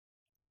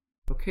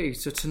Okay,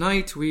 so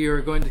tonight we are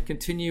going to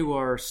continue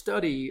our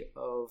study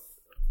of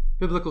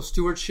biblical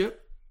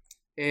stewardship,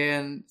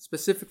 and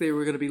specifically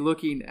we're going to be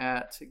looking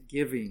at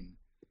giving.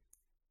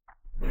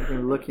 We're going to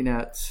be looking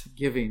at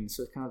giving,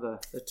 so kind of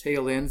the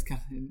tail end.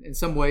 In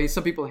some ways,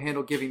 some people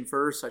handle giving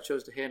first. I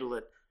chose to handle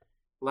it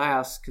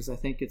last because I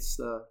think it's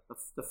the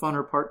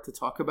funner part to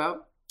talk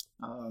about,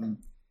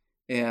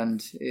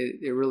 and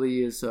it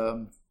really is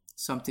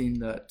something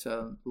that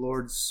the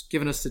Lord's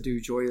given us to do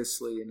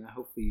joyously, and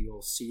hopefully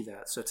you'll see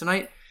that. So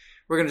tonight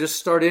we're going to just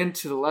start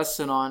into the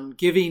lesson on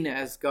giving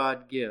as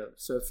God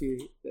gives. So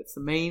that's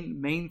the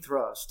main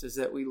thrust, is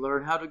that we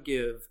learn how to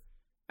give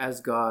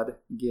as God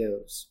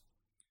gives.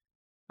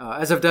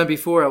 As I've done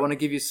before, I want to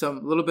give you a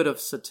little bit of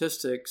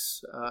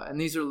statistics,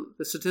 and the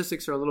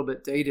statistics are a little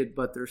bit dated,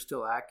 but they're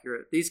still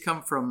accurate. These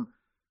come from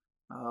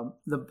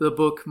the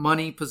book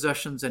Money,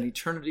 Possessions, and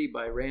Eternity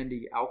by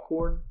Randy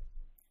Alcorn.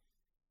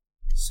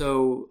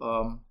 So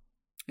I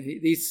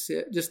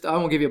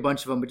won't give you a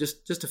bunch of them, but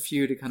just a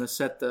few to kind of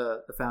set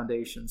the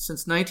foundation.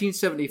 Since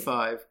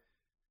 1975,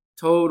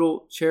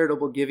 total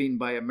charitable giving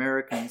by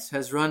Americans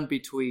has run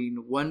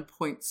between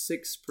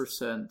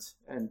 1.6%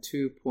 and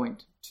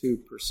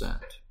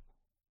 2.2%.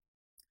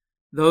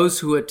 Those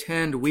who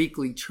attend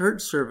weekly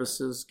church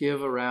services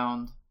give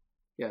around,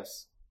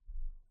 yes,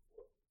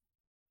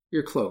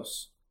 you're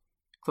close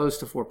to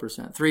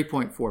 4%,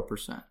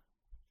 3.4%.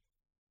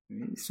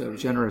 So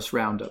generous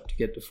roundup to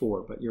get to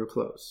 4, but you're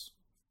close.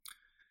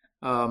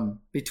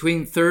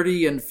 Between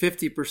 30 and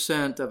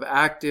 50% of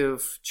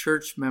active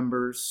church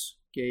members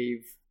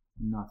gave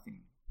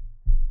nothing.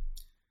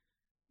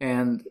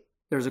 And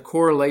there's a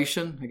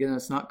correlation. Again,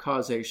 it's not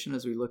causation,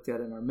 as we looked at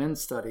in our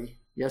men's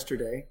study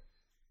yesterday.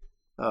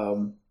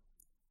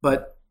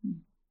 But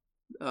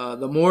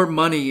the more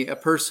money a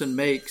person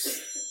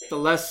makes, the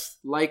less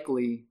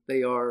likely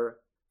they are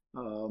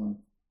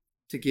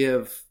to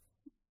give,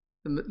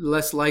 the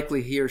less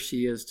likely he or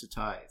she is to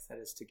tithe, that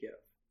is to give.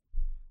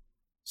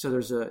 So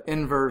there's an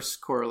inverse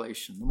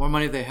correlation. The more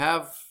money they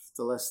have,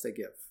 the less they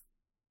give.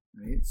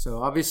 Right?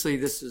 So obviously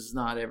this is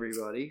not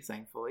everybody,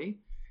 thankfully.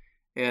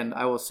 And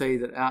I will say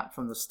that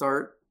from the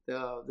start,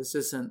 this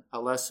isn't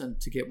a lesson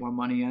to get more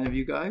money out of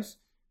you guys,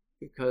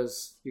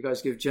 because you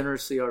guys give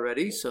generously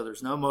already, so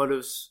there's no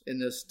motives in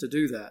this to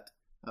do that.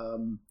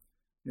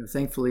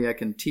 Thankfully I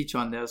can teach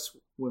on this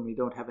when we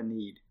don't have a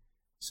need.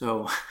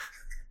 So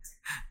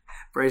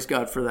praise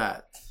God for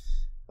that.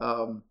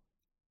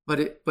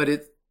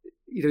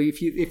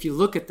 If you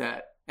look at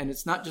that, and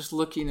it's not just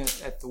looking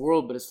at the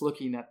world, but it's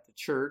looking at the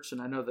church.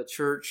 And I know those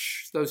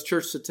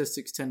church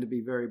statistics tend to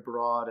be very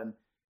broad, and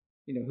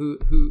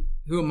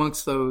who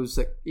amongst those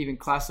that even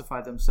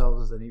classify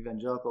themselves as an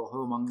evangelical,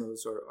 who among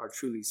those are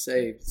truly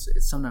saved?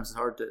 It's sometimes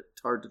hard to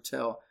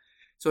tell.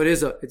 So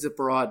it's a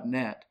broad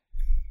net,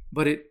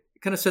 but it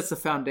kind of sets the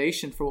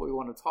foundation for what we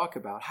want to talk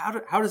about.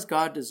 How does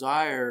God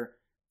desire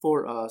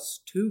for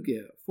us to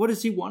give? What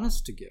does He want us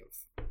to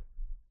give?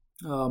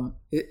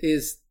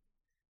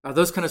 Are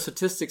those kind of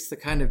statistics the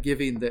kind of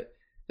giving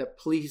that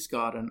please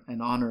God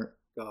and honor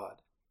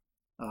God?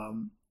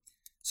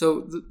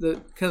 So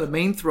the kind of the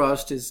main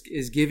thrust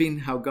is giving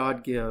how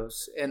God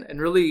gives, and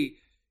really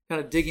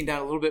kind of digging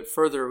down a little bit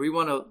further. We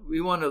want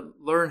to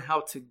learn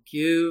how to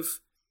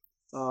give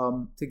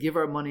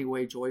our money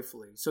away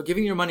joyfully. So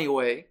giving your money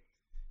away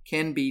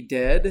can be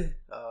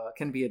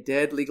a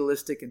dead,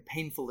 legalistic, and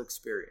painful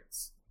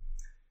experience.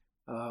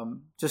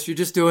 You're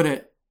just doing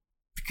it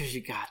because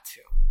you got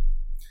to.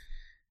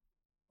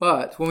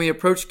 But when we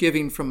approach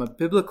giving from a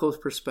biblical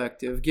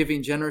perspective,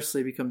 giving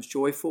generously becomes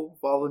joyful,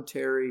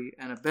 voluntary,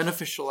 and a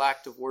beneficial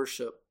act of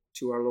worship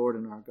to our Lord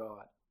and our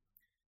God.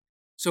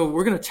 So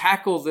we're going to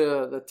tackle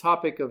the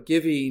topic of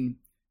giving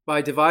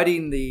by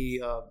dividing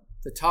the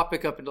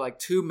topic up into like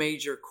two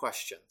major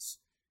questions.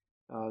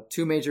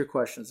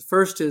 The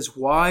first is,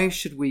 why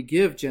should we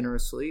give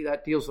generously?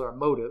 That deals with our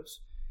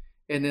motives.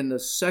 And then the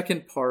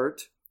second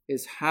part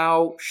is,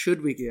 how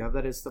should we give?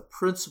 That is the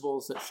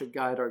principles that should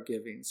guide our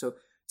giving. So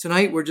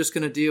tonight we're just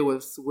going to deal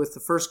with the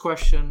first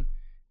question.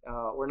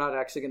 We're not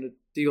actually going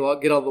to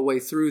get all the way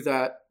through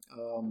that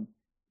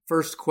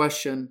first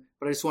question,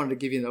 but I just wanted to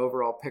give you the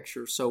overall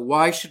picture. So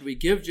why should we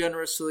give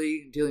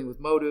generously, dealing with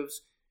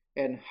motives,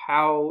 and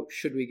how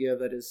should we give?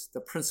 That is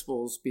the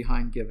principles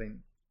behind giving.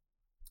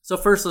 So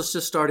first, let's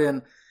just start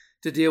in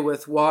to deal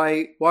with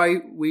why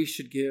we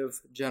should give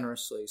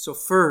generously. So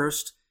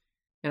first,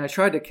 and I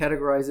tried to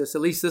categorize this,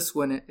 at least this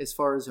one, as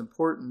far as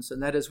importance,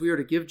 and that is we are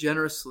to give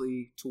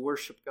generously to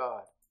worship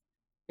God.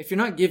 If you're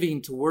not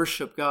giving to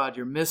worship God,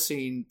 you're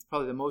missing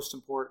probably the most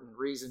important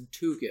reason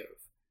to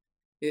give.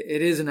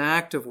 It is an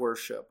act of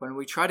worship. When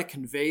we try to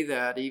convey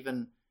that,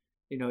 even,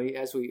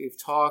 as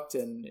we've talked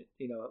and,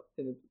 in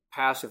the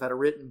past, we've had a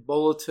written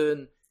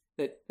bulletin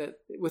that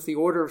with the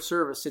order of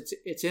service,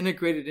 it's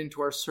integrated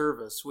into our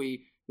service.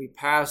 We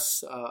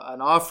pass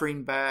an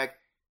offering bag,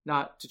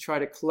 not to try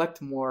to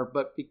collect more,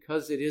 but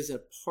because it is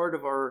a part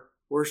of our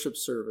worship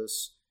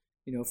service.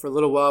 For a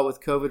little while with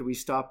COVID, we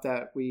stopped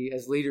that. We,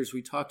 as leaders,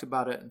 we talked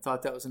about it and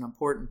thought that was an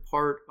important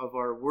part of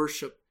our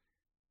worship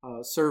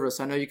service.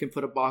 I know you can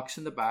put a box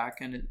in the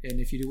back, and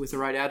if you do it with the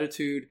right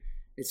attitude,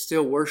 it's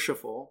still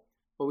worshipful.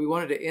 But we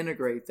wanted to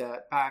integrate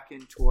that back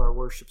into our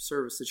worship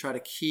service to try to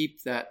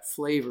keep that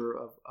flavor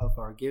of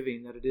our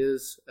giving, that it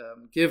is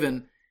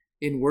given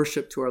in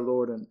worship to our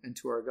Lord and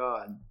to our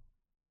God.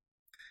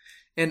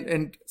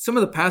 And some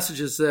of the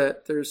passages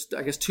that there's,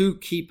 I guess, two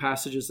key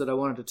passages that I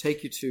wanted to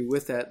take you to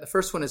with that. The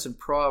first one is in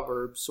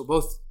Proverbs. So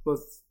both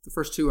the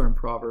first two are in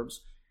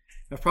Proverbs.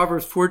 Now,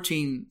 Proverbs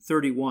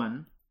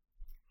 14:31.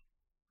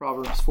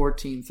 Proverbs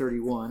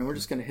 14:31. And we're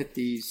just going to hit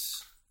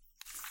these.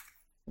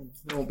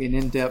 It won't be an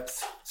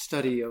in-depth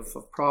study of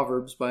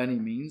Proverbs by any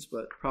means,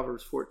 but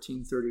Proverbs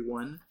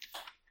 14:31.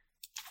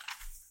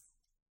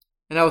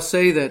 And I will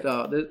say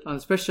that,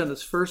 especially on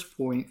this first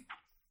point,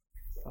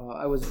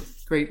 I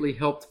was greatly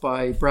helped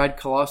by Brad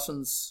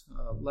Clausen's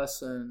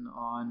lesson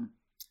on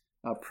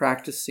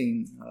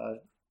practicing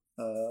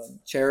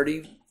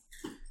charity,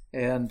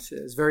 and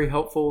it's very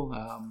helpful.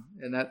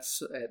 And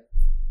that's at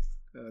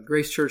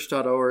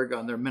gracechurch.org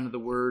on their Men of the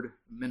Word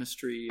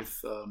ministry.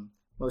 If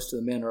most of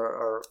the men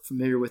are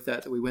familiar with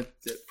that we went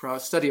the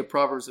study of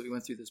Proverbs that we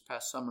went through this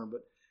past summer.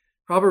 But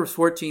Proverbs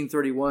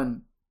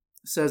 14:31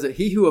 says that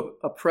he who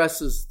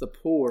oppresses the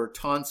poor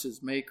taunts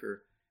his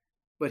maker,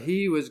 but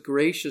he who is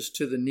gracious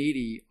to the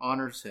needy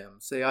honors him.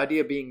 So the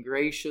idea of being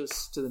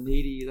gracious to the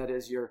needy, that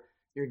is, you're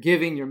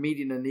giving, you're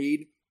meeting a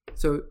need.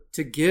 So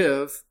to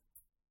give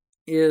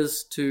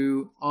is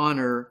to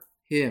honor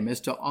him,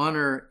 is to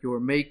honor your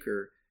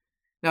maker.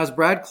 Now, as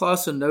Brad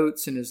Clausen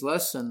notes in his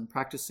lesson,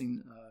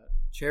 Practicing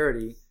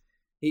Charity,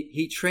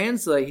 he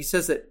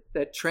says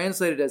that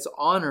translated as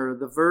honor,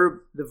 the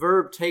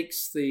verb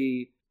takes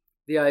the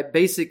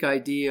basic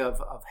idea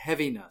of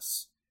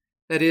heaviness.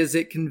 That is,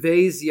 it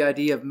conveys the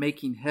idea of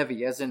making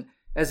heavy, as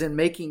in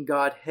making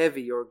God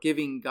heavy or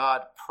giving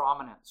God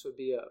prominence would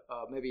be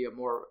maybe a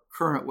more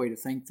current way to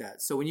think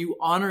that. So when you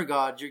honor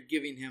God, you're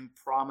giving him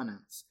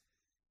prominence.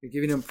 You're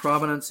giving him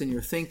prominence in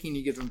your thinking.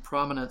 You give him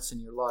prominence in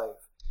your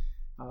life.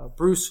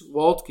 Bruce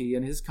Waltke,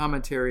 in his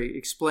commentary,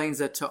 explains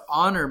that to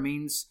honor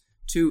means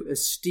to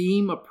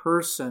esteem a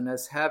person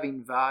as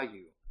having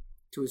value.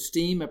 To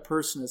esteem a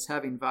person as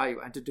having value,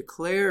 and to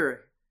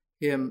declare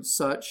him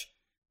such,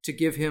 to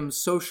give him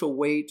social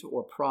weight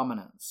or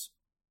prominence.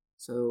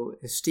 So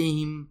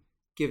esteem,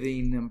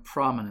 giving them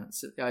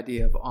prominence, the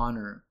idea of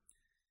honor.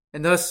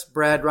 And thus,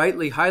 Brad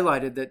rightly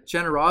highlighted that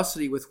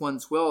generosity with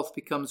one's wealth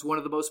becomes one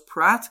of the most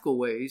practical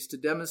ways to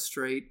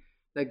demonstrate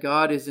that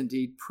God is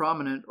indeed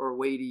prominent or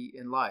weighty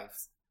in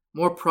life,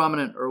 more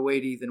prominent or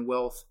weighty than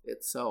wealth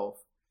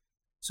itself.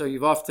 So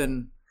you've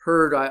often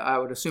heard, I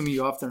would assume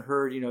you often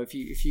heard,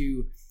 if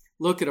you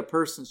look at a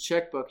person's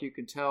checkbook, you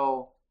can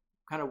tell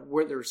kind of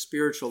where their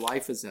spiritual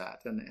life is at.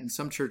 And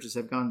some churches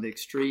have gone to the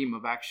extreme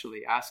of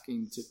actually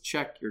asking to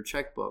check your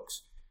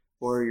checkbooks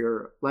or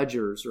your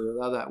ledgers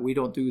or all that. We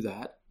don't do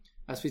that.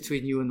 That's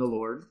between you and the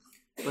Lord.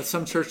 But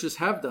some churches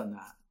have done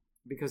that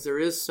because there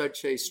is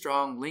such a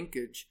strong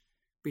linkage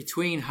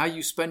between how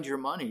you spend your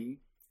money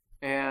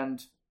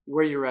and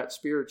where you're at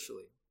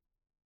spiritually.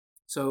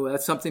 So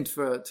that's something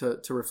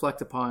to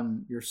reflect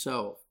upon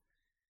yourself.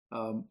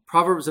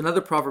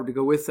 Another proverb to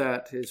go with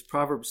that is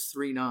Proverbs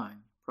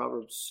 3:9.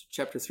 Proverbs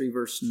chapter 3,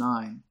 verse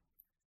 9.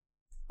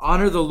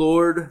 Honor the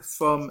Lord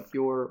from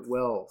your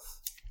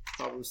wealth.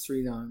 Proverbs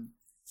 3:9.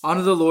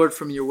 Honor the Lord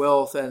from your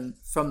wealth and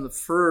from the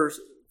first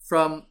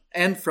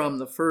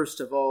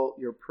of all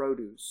your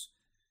produce.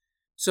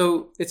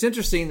 So it's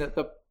interesting that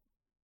the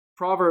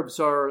Proverbs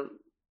are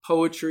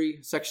poetry,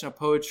 a section of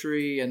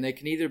poetry, and they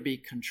can either be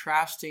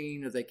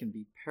contrasting or they can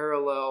be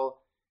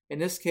parallel. In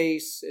this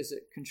case, is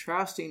it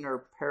contrasting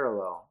or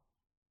parallel?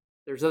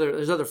 There's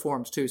other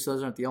forms too, so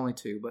those aren't the only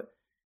two. But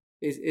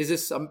is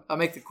this? I'll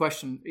make the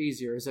question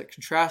easier. Is it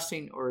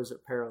contrasting or is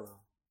it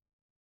parallel?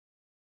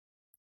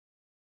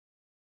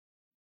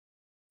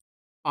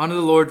 Honor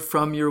the Lord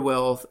from your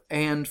wealth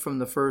and from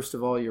the first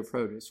of all your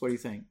produce. What do you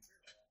think?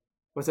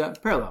 What's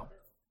that? Parallel.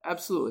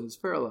 Absolutely, it's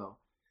parallel.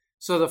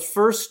 So the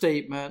first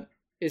statement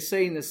is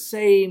saying the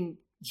same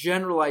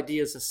general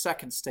idea as the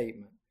second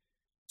statement.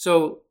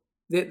 So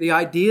the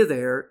idea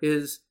there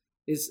is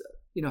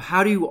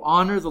how do you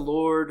honor the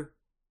Lord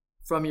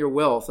from your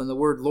wealth? And the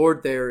word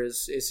Lord there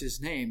is his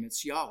name.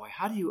 It's Yahweh.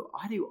 How do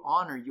you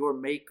honor your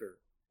maker?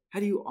 How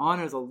do you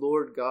honor the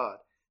Lord God?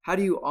 How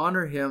do you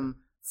honor him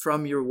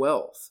from your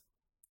wealth?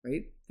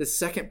 Right? The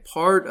second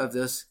part of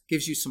this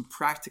gives you some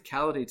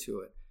practicality to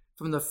it.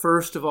 From the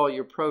first of all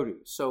your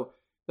produce. So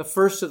the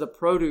first of the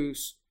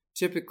produce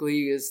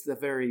typically is the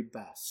very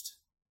best.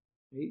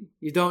 Right?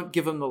 You don't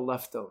give them the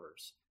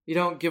leftovers. You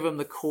don't give them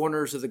the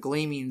corners of the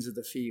gleanings of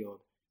the field.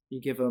 You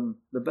give them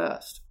the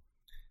best.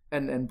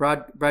 And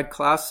Brad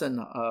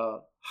Clausen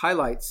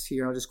highlights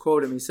here, I'll just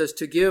quote him, he says,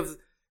 to give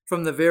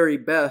from the very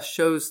best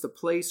shows the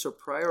place or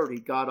priority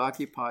God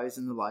occupies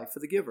in the life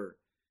of the giver.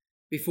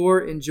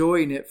 Before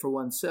enjoying it for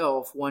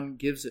oneself, one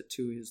gives it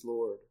to his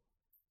Lord.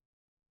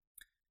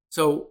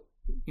 So,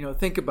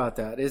 think about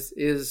that.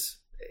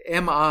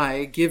 Am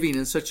I giving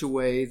in such a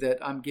way that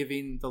I'm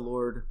giving the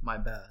Lord my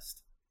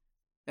best?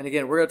 And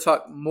again, we're going to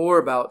talk more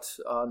about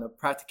the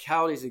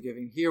practicalities of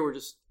giving. Here, we're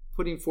just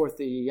putting forth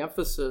the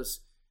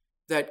emphasis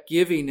that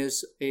giving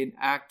is an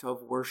act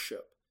of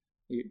worship,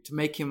 to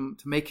make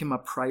him a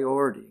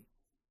priority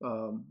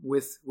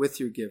with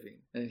your giving.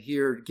 And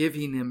here,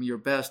 giving him your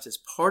best is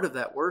part of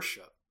that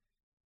worship.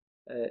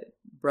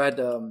 Brad,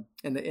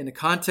 in the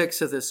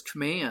context of this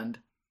command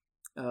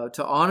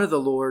to honor the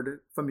Lord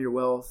from your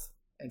wealth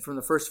and from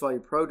the first of all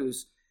your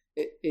produce,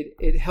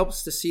 it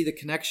helps to see the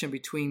connection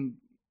between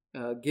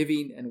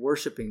giving and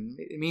worshiping.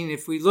 I mean,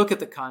 if we look at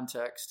the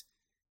context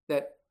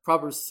that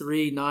Proverbs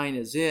 3:9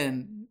 is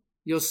in,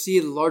 you'll see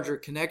the larger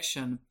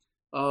connection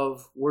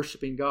of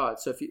worshiping God.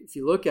 So if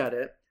you look at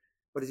it,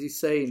 what is he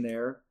saying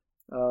there?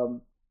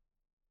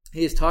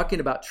 He is talking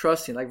about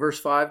trusting, like verse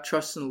 5,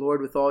 trust in the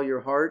Lord with all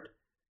your heart.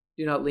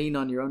 Do not lean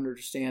on your own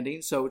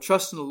understanding. So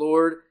trust in the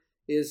Lord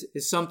is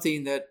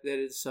something that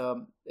is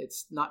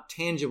it's not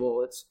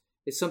tangible.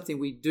 It's something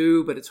we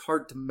do, but it's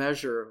hard to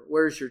measure.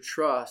 Where's your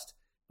trust?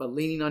 But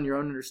leaning on your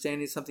own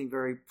understanding is something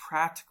very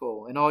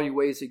practical. In all your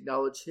ways,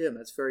 acknowledge him.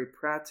 That's very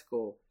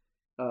practical.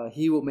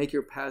 He will make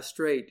your path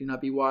straight. Do not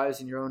be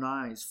wise in your own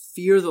eyes.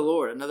 Fear the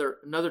Lord.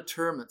 Another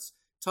term that's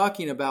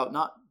talking about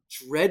not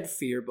dread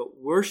fear, but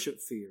worship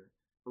fear,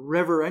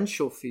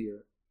 reverential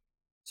fear.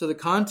 So the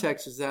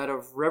context is that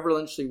of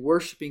reverentially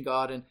worshiping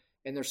God, and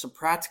there's some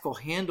practical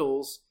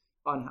handles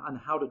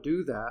on how to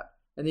do that.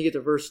 And then you get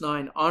to verse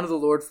 9, honor the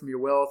Lord from your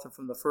wealth and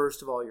from the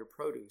first of all your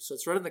produce. So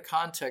it's right in the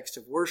context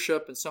of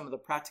worship and some of the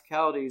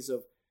practicalities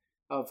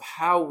of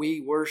how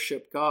we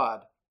worship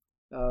God,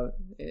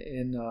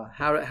 and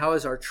how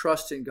is our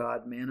trust in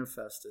God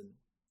manifested.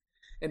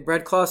 And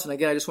Brad Clausen,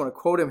 again, I just want to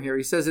quote him here.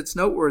 He says, it's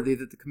noteworthy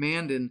that the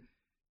command in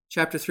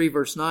chapter 3,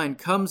 verse 9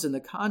 comes in the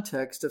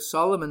context of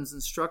Solomon's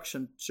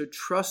instruction to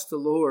trust the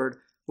Lord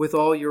with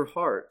all your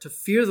heart, to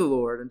fear the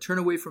Lord and turn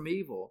away from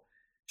evil.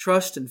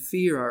 Trust and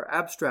fear are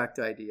abstract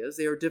ideas.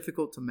 They are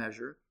difficult to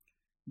measure.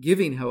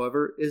 Giving,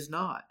 however, is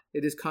not.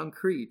 It is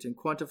concrete and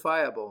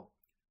quantifiable.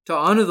 To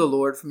honor the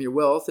Lord from your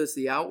wealth is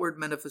the outward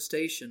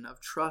manifestation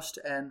of trust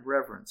and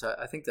reverence.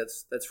 I think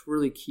that's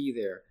really key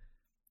there.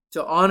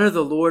 To honor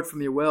the Lord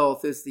from your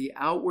wealth is the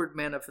outward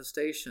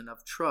manifestation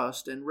of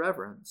trust and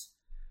reverence.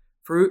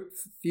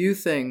 Few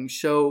things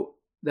show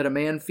that a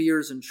man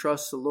fears and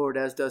trusts the Lord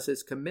as does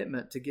his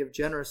commitment to give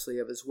generously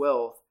of his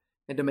wealth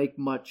and to make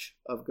much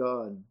of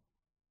God.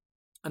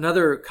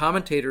 Another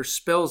commentator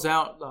spells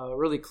out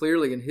really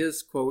clearly in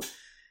his quote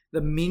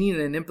the meaning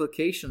and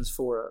implications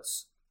for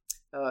us.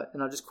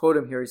 And I'll just quote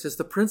him here. He says,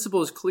 the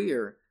principle is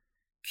clear.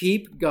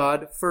 Keep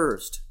God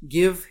first.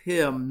 Give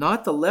him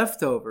not the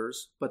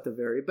leftovers, but the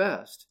very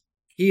best.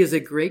 He is a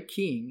great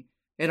king,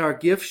 and our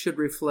gift should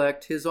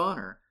reflect his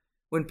honor.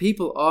 When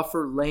people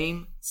offer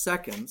lame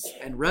seconds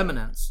and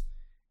remnants,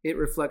 it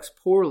reflects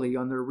poorly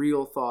on their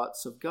real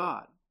thoughts of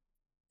God.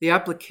 The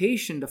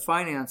application to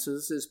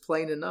finances is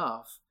plain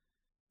enough,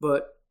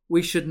 but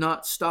we should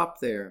not stop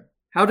there.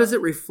 How does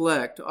it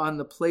reflect on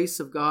the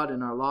place of God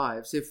in our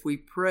lives if we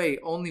pray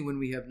only when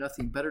we have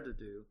nothing better to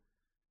do?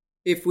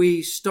 If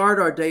we start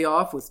our day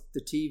off with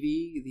the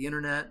TV, the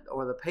internet,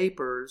 or the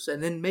papers,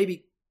 and then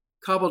maybe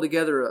cobble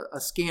together a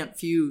scant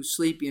few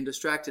sleepy and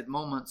distracted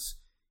moments,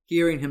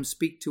 hearing him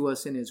speak to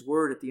us in his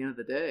word at the end of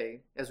the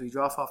day as we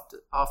drop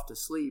off to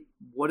sleep,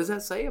 what does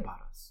that say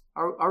about us?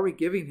 Are we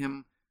giving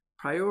him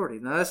priority?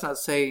 Now, that's not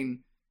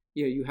saying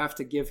you have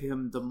to give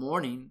him the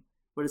morning.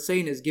 What it's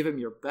saying is give him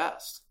your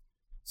best.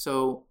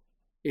 So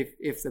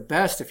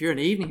if you're an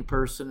evening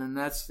person and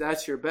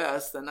that's your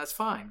best, then that's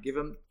fine. Give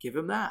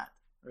him that,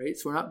 right?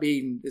 So we're not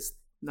being, this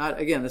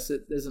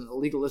isn't a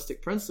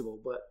legalistic principle,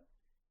 but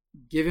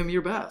give him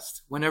your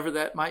best whenever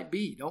that might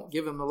be. Don't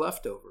give him the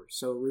leftovers.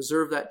 So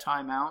reserve that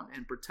time out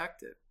and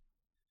protect it.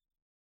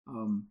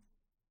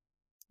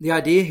 The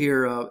idea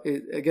here,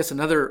 I guess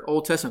another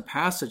Old Testament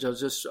passage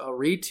I'll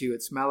read to you.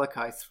 It's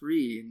Malachi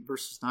 3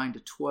 verses 9 to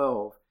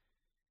 12.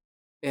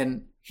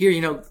 And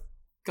here,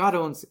 God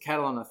owns the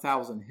cattle on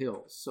 1,000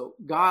 hills. So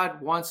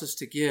God wants us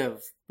to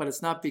give, but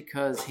it's not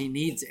because he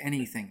needs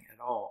anything at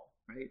all,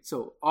 right?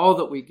 So all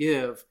that we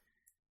give,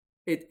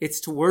 it's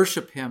to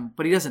worship him,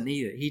 but he doesn't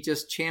need it. He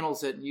just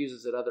channels it and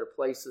uses it other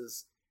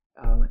places,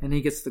 and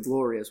he gets the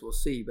glory, as we'll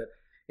see. But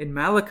in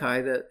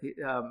Malachi,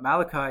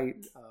 Malachi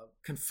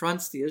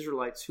confronts the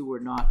Israelites who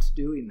were not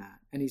doing that.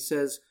 And he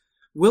says,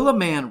 will a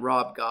man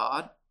rob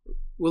God?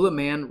 Will a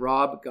man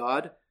rob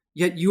God?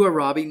 Yet you are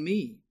robbing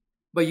me.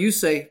 But you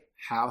say,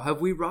 how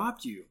have we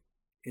robbed you?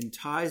 In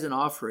tithes and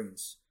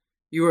offerings.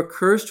 You are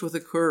cursed with a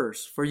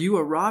curse, for you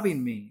are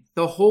robbing me,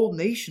 the whole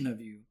nation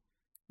of you.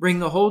 Bring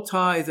the whole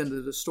tithe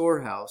into the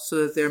storehouse,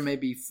 so that there may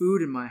be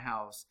food in my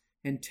house,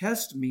 and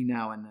test me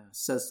now in this,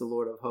 says the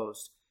Lord of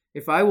hosts.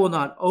 If I will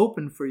not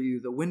open for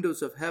you the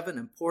windows of heaven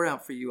and pour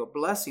out for you a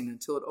blessing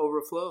until it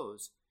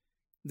overflows,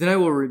 then I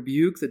will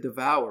rebuke the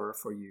devourer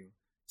for you,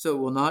 so it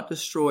will not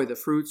destroy the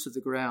fruits of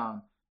the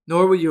ground,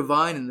 nor will your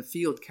vine in the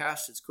field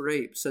cast its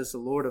grapes, says the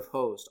Lord of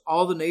hosts.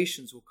 All the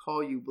nations will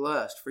call you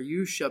blessed, for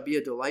you shall be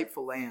a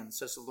delightful land,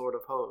 says the Lord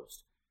of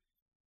hosts.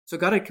 So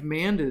God had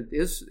commanded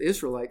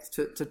Israelites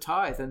to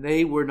tithe, and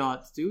they were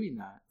not doing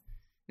that.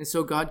 And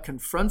so God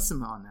confronts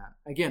them on that.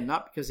 Again,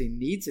 not because he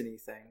needs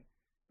anything,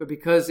 but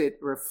because it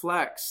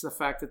reflects the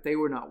fact that they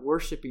were not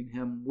worshiping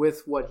him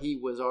with what he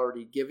was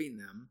already giving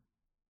them.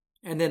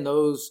 And then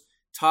those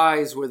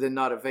tithes were then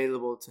not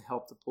available to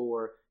help the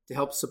poor, to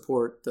help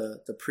support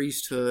the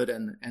priesthood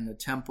and the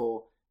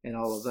temple and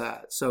all of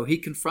that. So he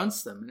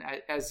confronts them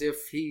as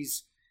if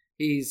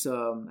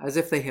as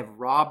if they have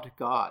robbed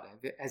God,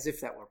 as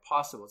if that were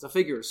possible. It's a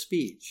figure of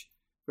speech,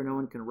 for no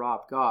one can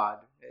rob God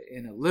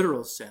in a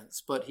literal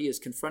sense, but he is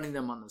confronting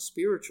them on the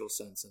spiritual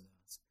sense in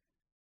this.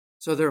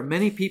 So there are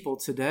many people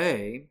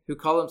today who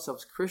call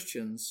themselves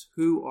Christians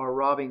who are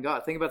robbing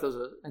God. Think about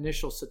those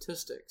initial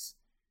statistics,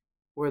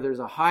 where there's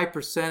a high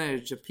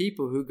percentage of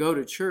people who go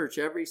to church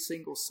every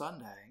single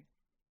Sunday,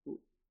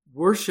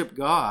 worship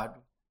God,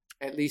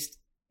 at least,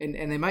 and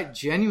they might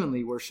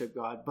genuinely worship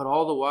God, but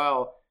all the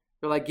while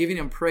they're like giving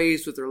him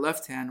praise with their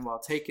left hand while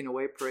taking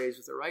away praise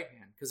with their right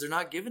hand, because they're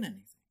not given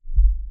anything.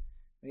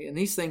 Right? And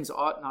these things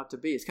ought not to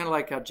be. It's kind of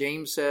like how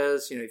James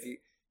says, if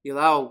you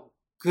allow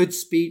good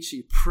speech,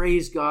 you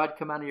praise God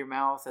come out of your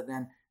mouth, and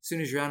then as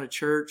soon as you're out of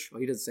church, well,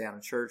 he doesn't say out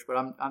of church, but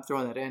I'm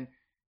throwing that in.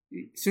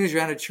 As soon as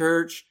you're out of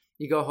church,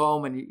 you go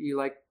home and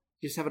you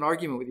just have an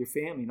argument with your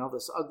family, and all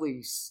this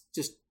ugly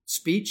just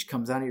speech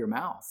comes out of your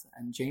mouth.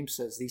 And James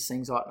says these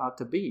things ought not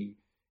to be. You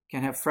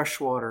can't have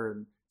fresh water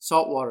and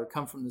salt water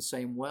come from the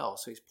same well.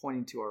 So he's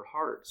pointing to our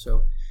heart.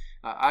 So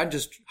I'm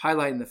just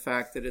highlighting the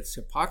fact that it's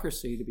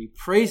hypocrisy to be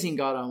praising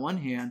God on one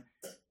hand,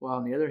 while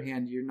on the other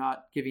hand, you're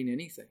not giving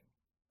anything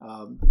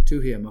to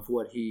him of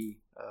what he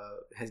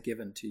has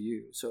given to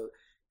you. So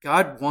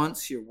God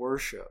wants your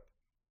worship.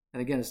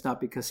 And again, it's not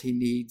because he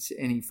needs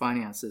any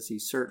finances. He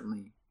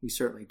certainly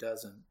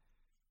doesn't.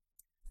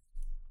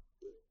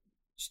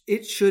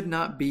 It should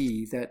not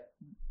be that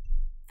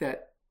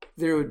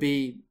there would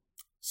be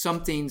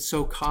something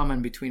so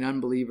common between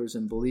unbelievers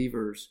and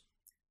believers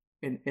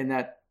in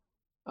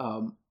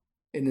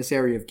this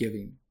area of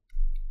giving.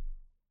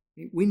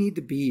 We need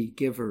to be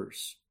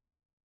givers.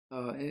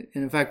 And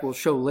in fact, we'll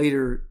show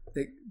later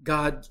that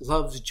God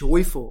loves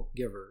joyful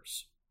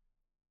givers.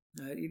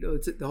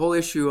 It's the whole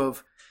issue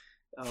of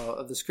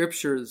the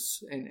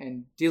scriptures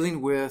and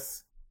dealing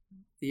with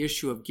the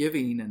issue of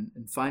giving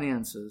and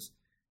finances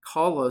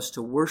call us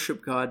to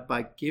worship God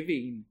by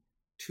giving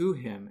to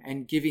him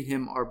and giving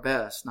him our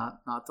best,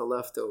 not the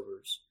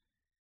leftovers.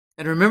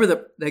 And remember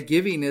that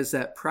giving is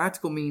that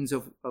practical means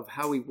of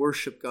how we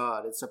worship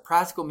God. It's a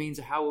practical means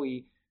of how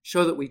we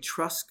show that we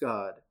trust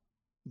God.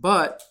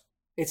 But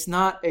it's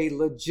not a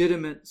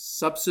legitimate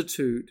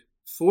substitute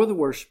for the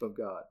worship of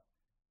God.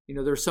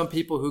 There are some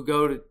people who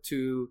go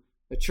to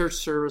a church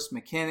service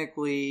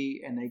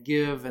mechanically, and they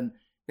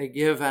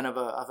give out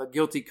of a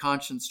guilty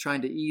conscience,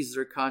 trying to ease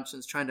their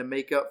conscience, trying to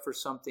make up for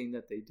something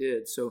that they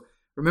did. So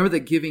remember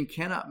that giving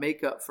cannot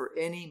make up for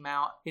any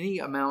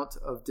amount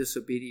of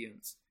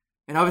disobedience.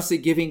 And obviously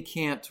giving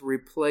can't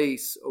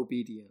replace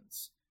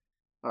obedience.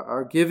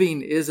 Our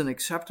giving is an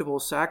acceptable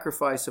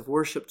sacrifice of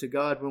worship to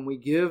God when we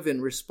give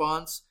in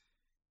response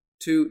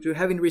to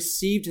having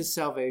received his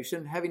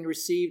salvation, having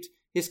received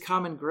his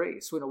common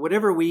grace.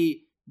 Whatever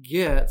we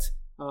get,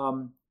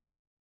 the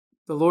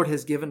Lord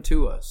has given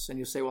to us. And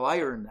you say, well, I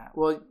earned that.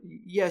 Well,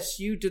 yes,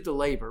 you did the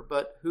labor,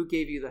 but who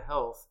gave you the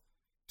health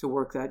to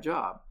work that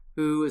job?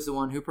 Who is the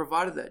one who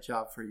provided that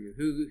job for you?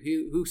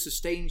 Who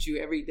sustains you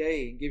every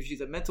day and gives you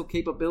the mental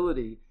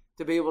capability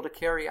to be able to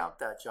carry out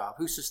that job?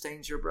 Who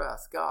sustains your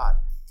breath? God.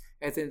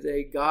 At the end of the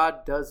day,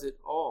 God does it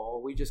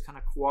all. We just kind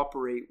of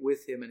cooperate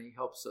with him, and he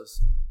helps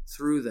us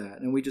through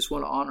that. And we just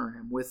want to honor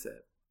him with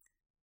it.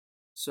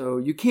 So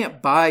you can't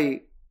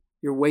buy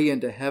your way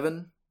into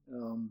heaven.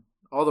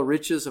 All the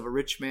riches of a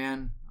rich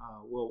man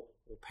will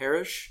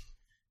perish,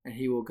 and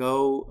he will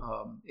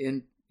go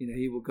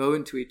he will go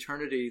into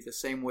eternity the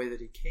same way that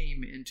he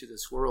came into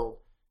this world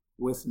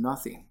with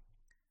nothing.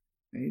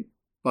 Right?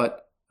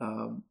 But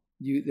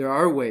there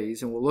are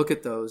ways, and we'll look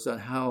at those on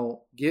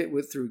how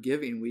through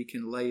giving we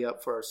can lay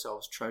up for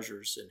ourselves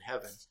treasures in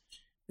heaven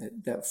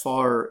that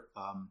far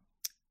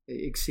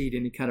exceed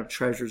any kind of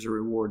treasures or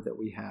reward that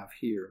we have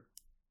here.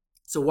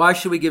 So why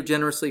should we give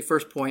generously?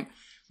 First point,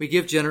 we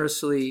give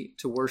generously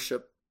to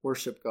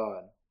worship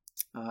God.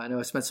 I know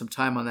I spent some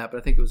time on that, but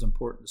I think it was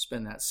important to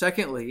spend that.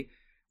 Secondly,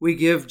 we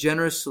give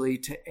generously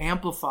to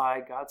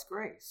amplify God's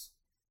grace.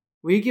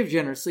 We give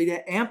generously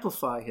to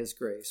amplify his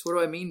grace. What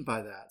do I mean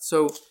by that?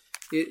 So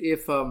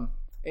if an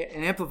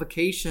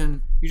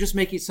amplification, you're just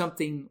making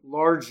something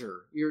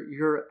larger.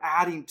 You're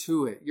adding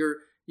to it. You're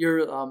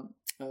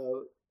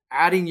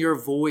adding your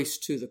voice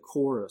to the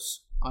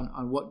chorus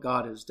on what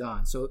God has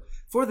done. So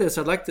for this,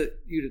 I'd like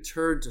you to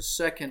turn to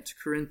 2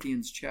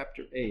 Corinthians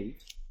chapter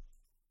 8.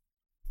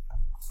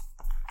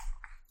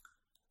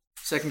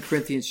 2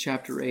 Corinthians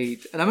chapter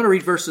 8. And I'm going to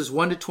read verses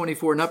 1 to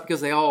 24, not because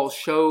they all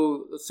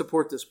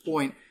support this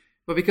point,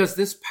 but because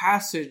this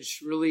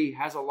passage really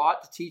has a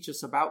lot to teach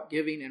us about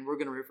giving, and we're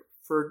going to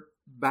refer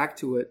back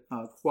to it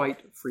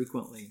quite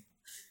frequently.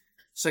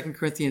 2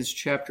 Corinthians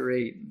chapter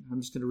 8.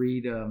 I'm just going to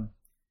read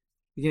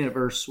beginning at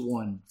verse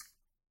 1.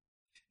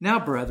 Now,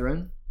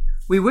 brethren,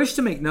 we wish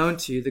to make known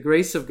to you the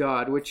grace of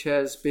God which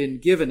has been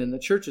given in the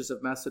churches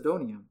of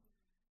Macedonia,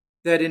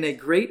 that in a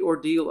great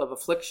ordeal of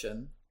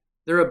affliction,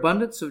 their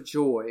abundance of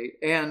joy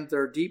and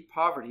their deep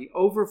poverty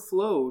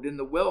overflowed in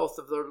the wealth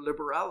of their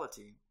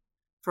liberality.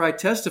 For I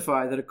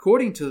testify that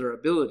according to their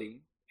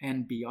ability,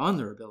 and beyond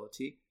their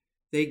ability,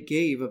 they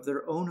gave of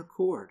their own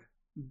accord,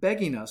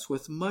 begging us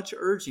with much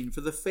urging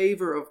for the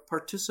favor of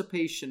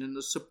participation in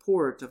the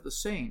support of the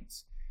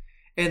saints.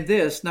 And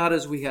this not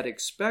as we had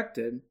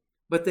expected,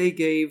 but they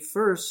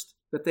first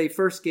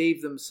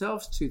gave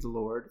themselves to the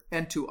Lord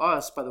and to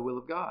us by the will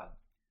of God.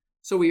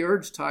 So we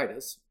urge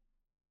Titus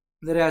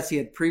that as he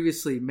had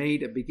previously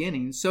made a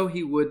beginning, so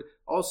he would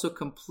also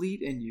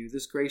complete in you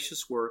this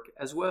gracious work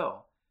as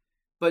well.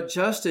 But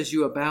just as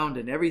you abound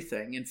in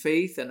everything, in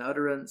faith and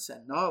utterance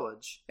and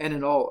knowledge, and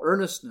in all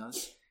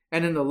earnestness,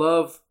 and in the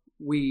love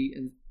we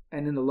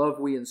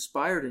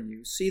inspired in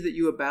you, see that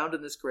you abound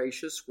in this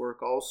gracious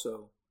work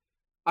also.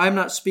 I am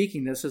not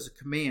speaking this as a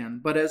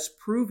command, but as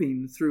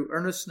proving through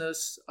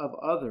earnestness of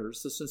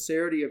others the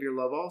sincerity of your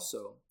love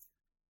also.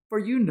 For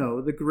you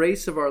know the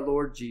grace of our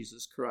Lord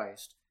Jesus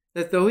Christ,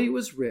 that though he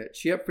was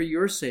rich, yet for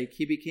your sake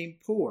he became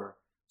poor,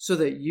 so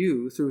that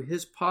you, through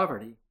his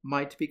poverty,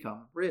 might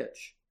become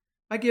rich.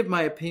 I give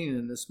my opinion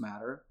in this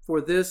matter,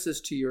 for this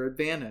is to your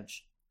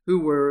advantage, who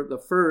were the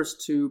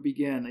first to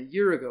begin a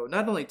year ago,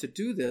 not only to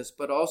do this,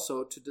 but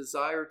also to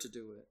desire to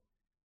do it.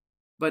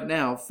 But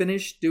now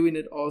finish doing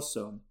it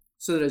also,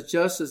 so that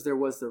just as there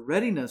was the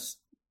readiness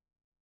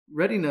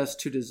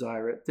to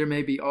desire it, there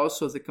may be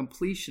also the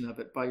completion of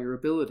it by your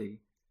ability.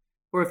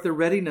 For if the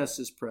readiness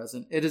is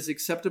present, it is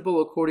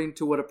acceptable according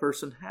to what a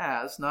person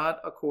has, not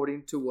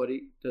according to what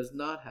he does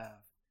not have.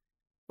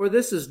 For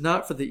this is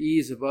not for the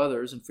ease of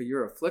others and for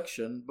your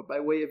affliction, but by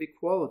way of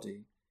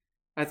equality.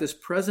 At this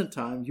present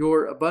time,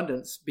 your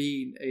abundance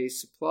being a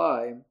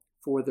supply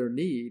for their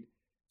need,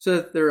 so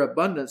that their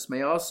abundance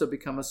may also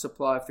become a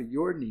supply for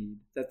your need,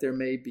 that there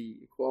may be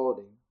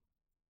equality.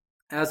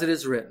 As it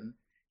is written,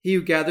 he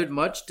who gathered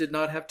much did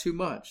not have too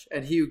much,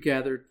 and he who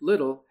gathered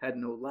little had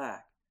no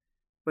lack.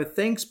 But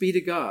thanks be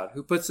to God,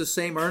 who puts the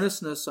same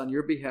earnestness on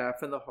your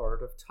behalf in the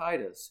heart of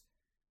Titus.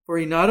 For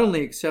he not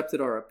only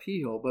accepted our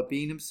appeal, but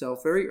being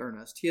himself very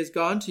earnest, he has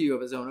gone to you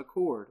of his own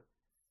accord.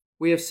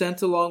 We have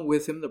sent along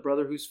with him the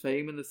brother whose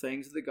fame in the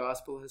things of the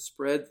gospel has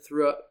spread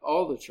throughout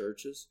all the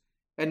churches.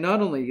 And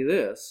not only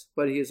this,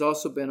 but he has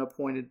also been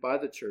appointed by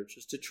the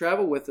churches to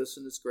travel with us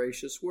in this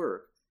gracious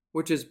work,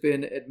 which has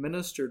been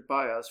administered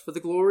by us for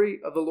the glory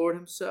of the Lord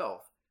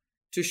himself,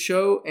 to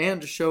show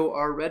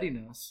our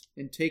readiness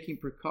in taking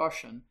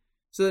precaution,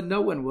 so that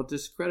no one will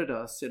discredit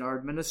us in our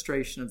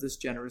administration of this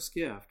generous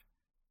gift.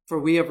 For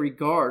we have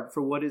regard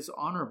for what is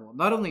honorable,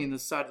 not only in the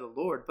sight of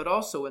the Lord, but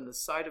also in the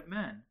sight of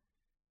men.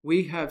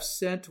 We have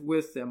sent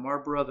with them our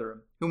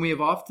brother, whom we have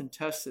often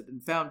tested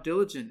and found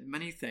diligent in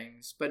many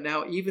things, but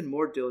now even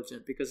more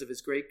diligent because of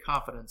his great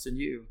confidence in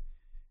you.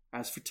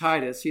 As for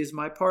Titus, he is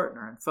my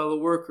partner and fellow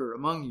worker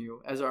among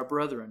you as our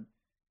brethren.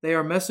 They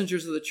are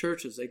messengers of the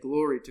churches, a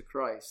glory to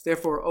Christ.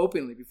 Therefore,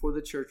 openly before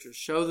the churches,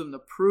 show them the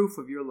proof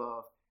of your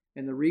love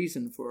and the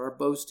reason for our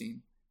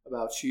boasting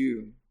about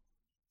you.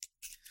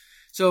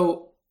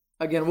 So,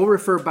 again, we'll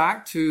refer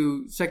back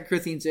to 2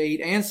 Corinthians 8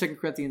 and 2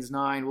 Corinthians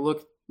 9.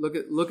 We'll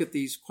look at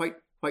these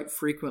quite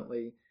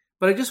frequently.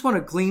 But I just want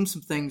to glean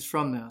some things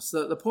from this.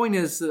 The point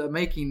that I'm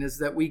making is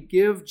that we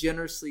give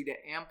generously to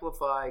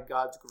amplify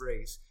God's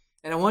grace.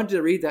 And I wanted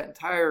to read that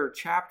entire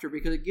chapter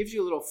because it gives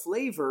you a little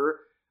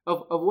flavor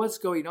of what's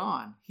going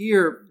on.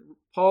 Here,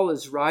 Paul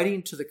is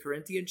writing to the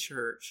Corinthian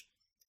church,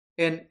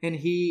 and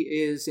he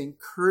is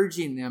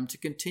encouraging them to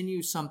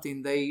continue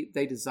something they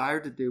desire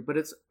to do. But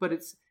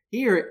it's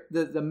here,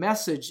 the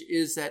message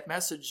is that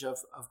message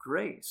of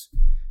grace.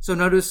 So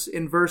notice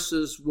in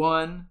verses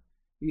 1,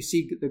 you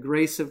see the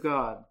grace of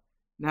God.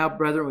 Now,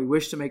 brethren, we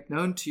wish to make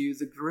known to you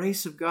the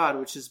grace of God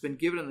which has been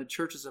given in the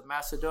churches of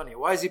Macedonia.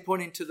 Why is he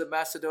pointing to the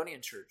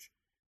Macedonian church?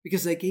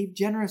 Because they gave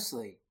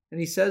generously. And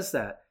he says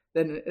that.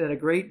 Then in a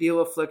great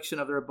deal of affliction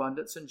of their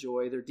abundance and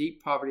joy, their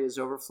deep poverty has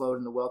overflowed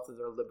in the wealth of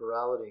their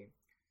liberality.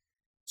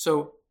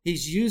 So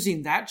he's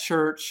using that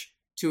church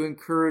to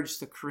encourage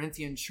the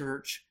Corinthian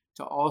church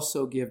to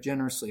also give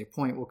generously, a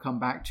point we'll come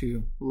back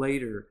to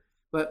later.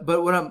 But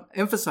what I'm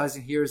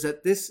emphasizing here is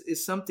that this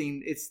is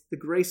something, it's the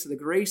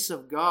grace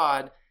of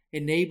God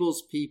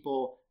enables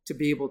people to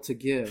be able to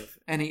give.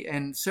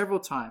 And several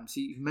times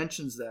he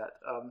mentions that.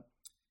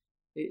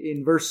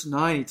 In verse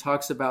 9, he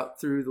talks about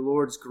through the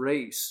Lord's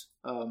grace.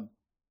 I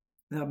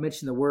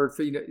mentioned the word,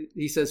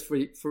 he says,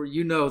 for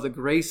you know the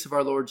grace of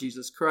our Lord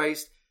Jesus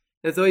Christ,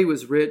 that though he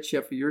was rich,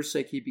 yet for your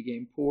sake he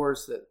became poor,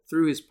 so that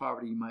through his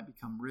poverty you might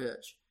become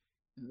rich.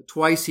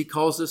 Twice he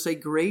calls this a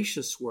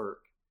gracious work.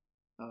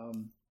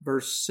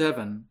 Verse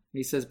 7,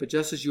 he says, but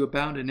just as you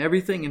abound in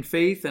everything, in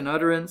faith and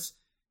utterance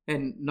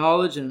and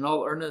knowledge and in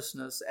all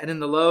earnestness, and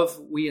in the love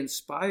we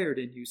inspired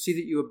in you, see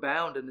that you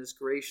abound in this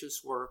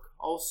gracious work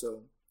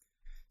also.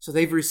 So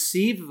they've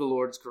received the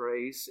Lord's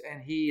grace,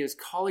 and he is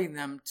calling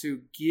them to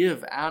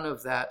give out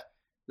of that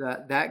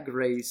that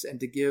grace and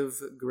to give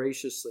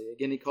graciously.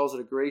 Again, he calls it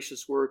a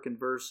gracious work in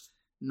verse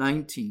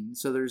 19.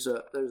 So there's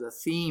a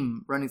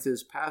theme running through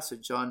this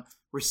passage on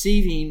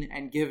receiving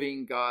and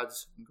giving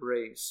God's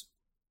grace.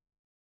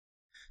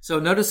 So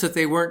notice that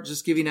they weren't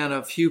just giving out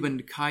of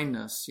human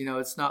kindness.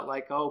 It's not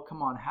like, oh,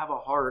 come on, have a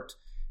heart.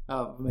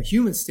 From a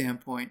human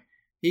standpoint,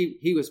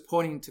 he was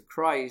pointing to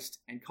Christ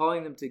and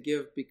calling them to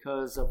give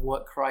because of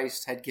what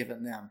Christ had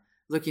given them.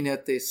 Looking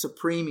at the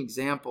supreme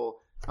example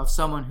of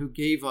someone who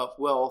gave up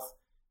wealth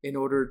in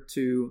order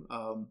to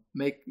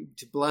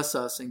bless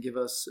us and give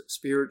us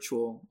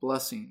spiritual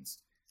blessings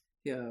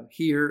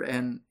here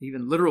and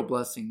even literal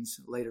blessings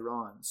later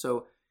on.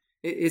 So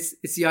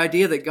it's the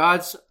idea that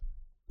God's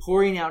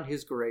pouring out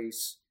his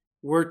grace.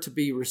 We're to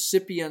be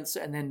recipients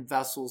and then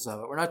vessels of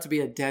it. We're not to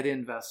be a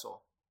dead-end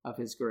vessel of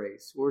his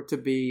grace. We're to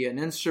be an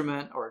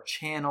instrument or a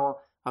channel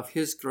of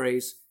his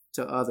grace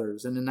to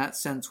others. And in that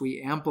sense, we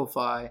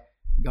amplify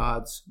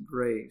God's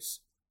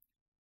grace.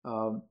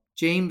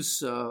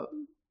 James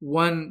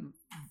 1,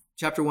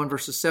 chapter 1,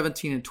 verses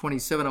 17 and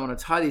 27, I want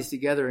to tie these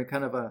together in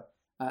kind of a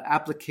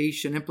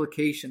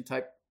implication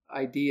type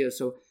idea.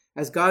 So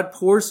as God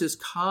pours his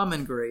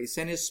common grace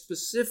and his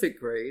specific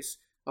grace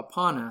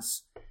upon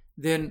us,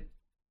 then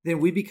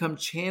we become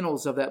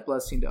channels of that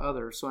blessing to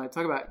others. So when I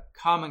talk about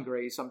common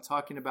grace, I'm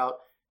talking about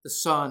the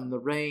sun, the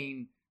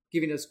rain,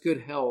 giving us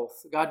good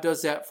health. God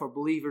does that for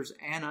believers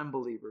and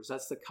unbelievers.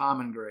 That's the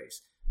common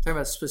grace. I'm talking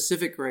about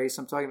specific grace.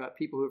 I'm talking about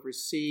people who have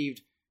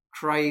received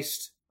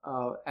Christ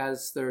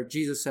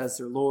Jesus as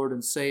their Lord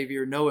and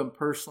Savior, know him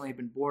personally,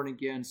 been born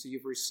again. So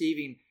you're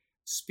receiving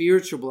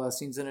spiritual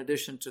blessings in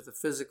addition to the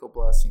physical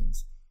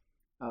blessings.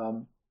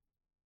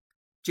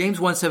 James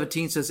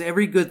 1:17 says,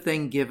 every good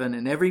thing given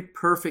and every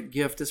perfect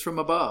gift is from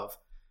above,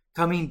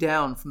 coming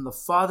down from the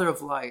Father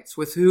of lights,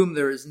 with whom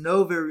there is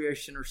no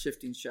variation or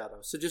shifting shadow.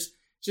 So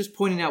just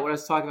pointing out what I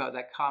was talking about,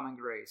 that common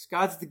grace.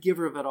 God's the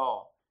giver of it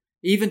all,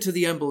 even to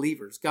the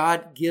unbelievers.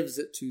 God gives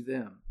it to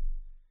them.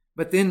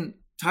 But then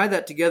tie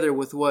that together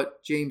with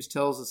what James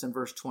tells us in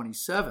verse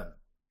 27,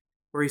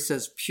 where he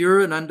says, pure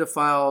and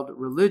undefiled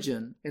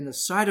religion in the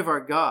sight of our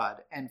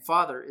God and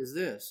Father is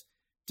this,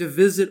 to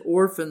visit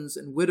orphans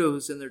and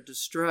widows in their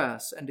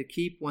distress and to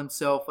keep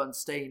oneself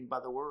unstained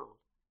by the world.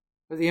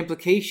 But the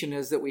implication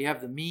is that we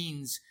have the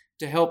means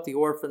to help the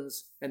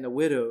orphans and the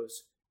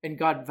widows, and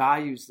God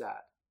values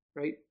that,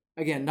 right?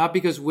 Again, not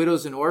because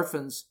widows and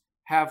orphans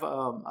have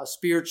a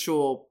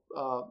spiritual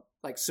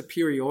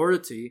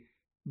superiority,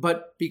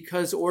 but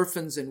because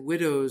orphans and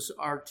widows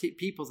are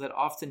people that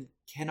often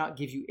cannot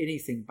give you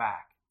anything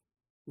back.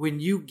 When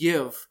you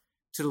give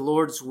to the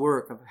Lord's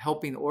work of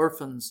helping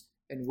orphans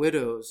and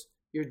widows,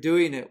 you're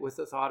doing it with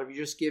the thought of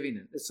you're just giving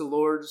it. It's the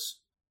Lord's.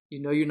 You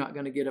know you're not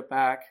going to get it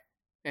back,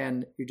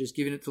 and you're just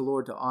giving it to the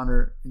Lord to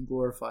honor and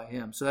glorify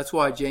him. So that's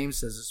why James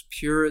says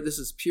this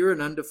is pure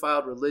and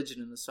undefiled religion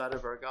in the sight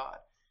of our God.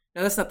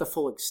 Now that's not the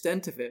full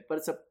extent of it, but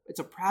it's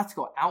a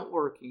practical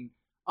outworking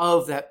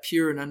of that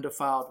pure and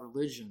undefiled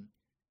religion.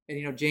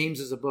 And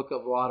James is a book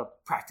of a lot of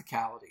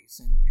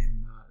practicalities, and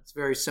it's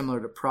very similar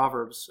to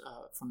Proverbs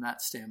from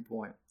that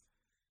standpoint.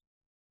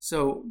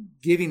 So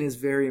giving is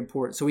very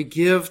important. So we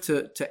give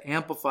to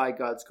amplify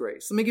God's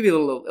grace. Let me give you a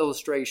little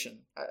illustration.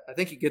 I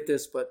think you get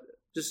this, but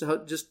just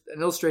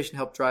an illustration to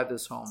help drive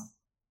this home.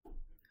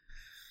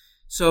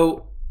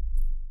 So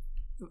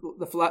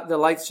the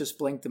lights just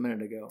blinked a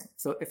minute ago.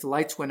 So if the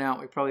lights went out,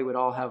 we probably would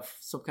all have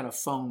some kind of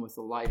phone with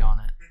a light on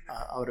it,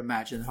 I would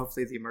imagine.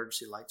 Hopefully the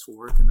emergency lights will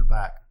work in the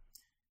back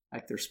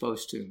like they're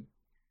supposed to.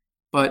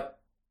 But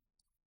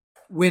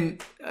when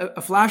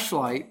a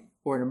flashlight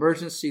or an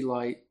emergency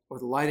light or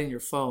the light in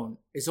your phone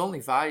is only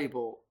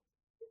valuable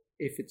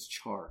if it's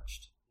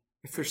charged,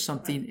 if there's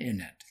something in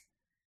it,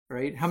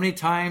 right? How many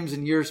times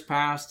in years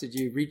past did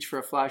you reach for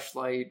a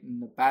flashlight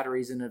and the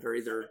batteries in it are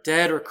either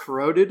dead or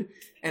corroded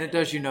and it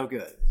does you no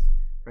good,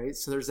 right?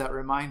 So there's that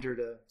reminder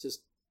to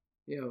just,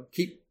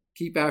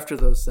 keep after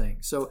those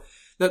things. So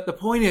the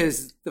point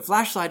is the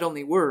flashlight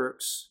only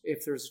works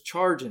if there's a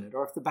charge in it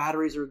or if the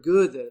batteries are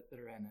good that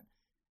are in it.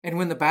 And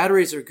when the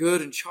batteries are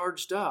good and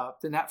charged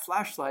up, then that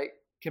flashlight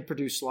can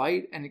produce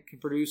light and it can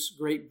produce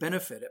great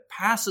benefit. It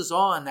passes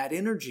on that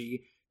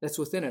energy that's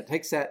within it.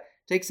 Takes that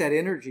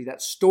energy,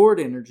 that stored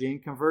energy,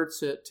 and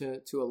converts it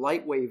to a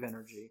light wave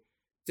energy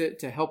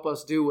to help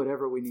us do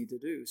whatever we need to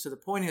do. So the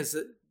point is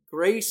that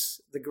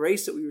the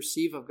grace that we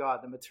receive of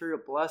God, the material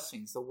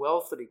blessings, the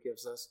wealth that he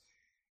gives us,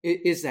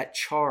 is that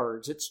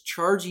charge. It's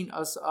charging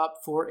us up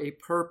for a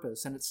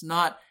purpose. And it's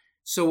not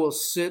so we'll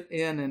sit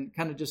in and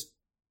kind of just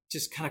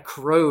kind of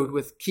corrode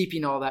with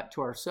keeping all that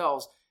to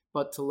ourselves,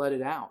 but to let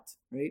it out,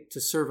 right? To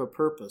serve a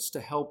purpose,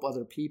 to help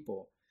other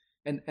people.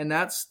 And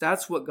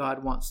that's what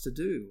God wants to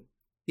do.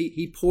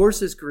 He pours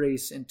his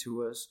grace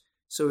into us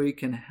so he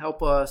can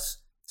help us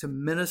to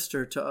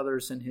minister to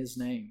others in his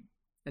name.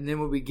 And then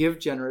when we give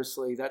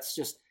generously, that's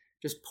just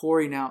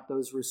pouring out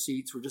those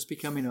receipts. We're just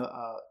becoming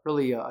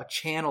a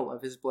channel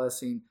of his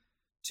blessing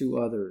to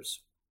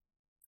others.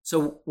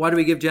 So why do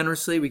we give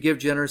generously? We give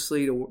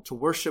generously to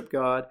worship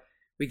God.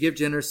 We give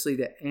generously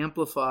to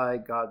amplify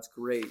God's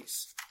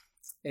grace.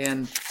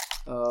 And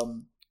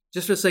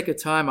just for the sake of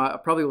time, I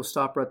probably will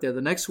stop right there. The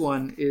next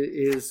one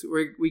is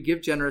we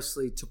give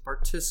generously to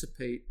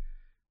participate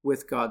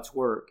with God's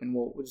work, and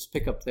we'll just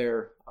pick up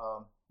there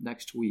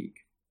next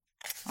week.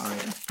 All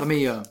right, let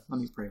me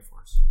pray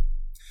for us.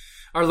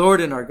 Our Lord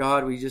and our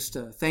God, we just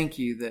thank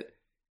you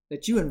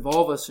that you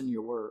involve us in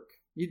your work.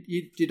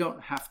 You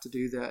don't have to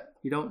do that.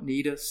 You don't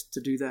need us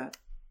to do that.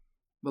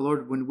 But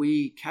Lord, when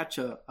we catch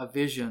a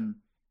vision,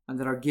 and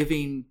that our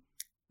giving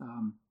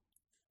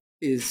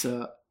is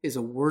one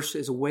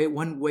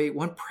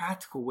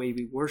practical way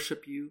we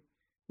worship you.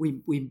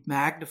 We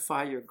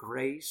magnify your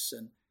grace,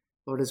 and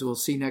Lord, as we'll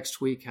see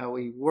next week, how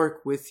we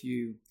work with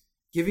you.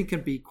 Giving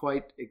can be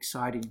quite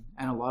exciting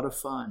and a lot of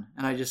fun.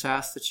 And I just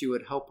ask that you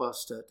would help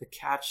us to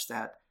catch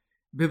that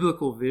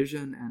biblical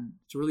vision and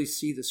to really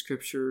see the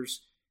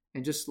scriptures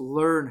and just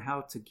learn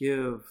how to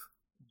give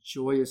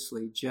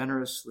joyously,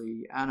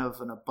 generously, and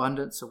of an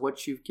abundance of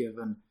what you've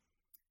given.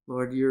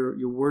 Lord, your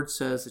word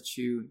says that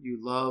you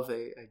love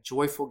a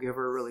joyful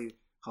giver, really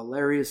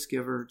hilarious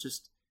giver.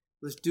 Just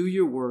let's do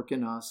your work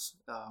in us,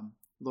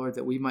 Lord,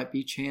 that we might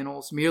be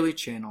channels, merely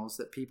channels,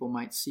 that people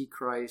might see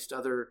Christ,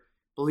 other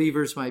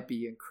believers might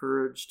be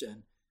encouraged,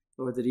 and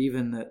Lord, that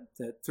even that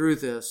through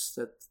this,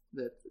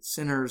 that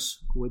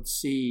sinners would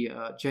see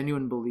a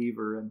genuine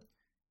believer, and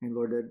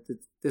Lord, that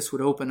this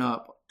would open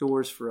up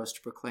doors for us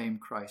to proclaim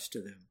Christ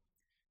to them.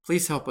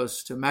 Please help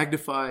us to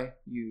magnify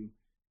you.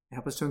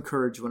 Help us to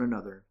encourage one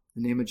another.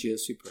 In the name of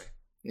Jesus we pray.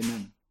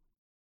 Amen.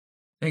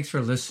 Thanks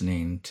for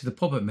listening to the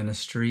pulpit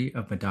ministry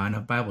of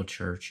Medina Bible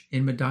Church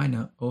in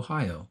Medina,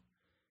 Ohio.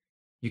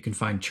 You can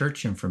find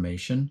church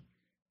information,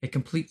 a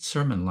complete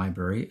sermon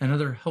library, and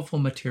other helpful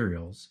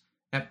materials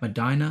at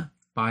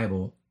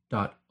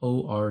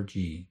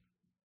medinabible.org.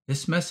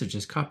 This message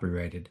is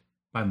copyrighted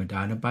by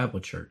Medina Bible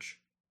Church.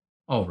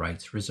 All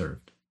rights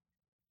reserved.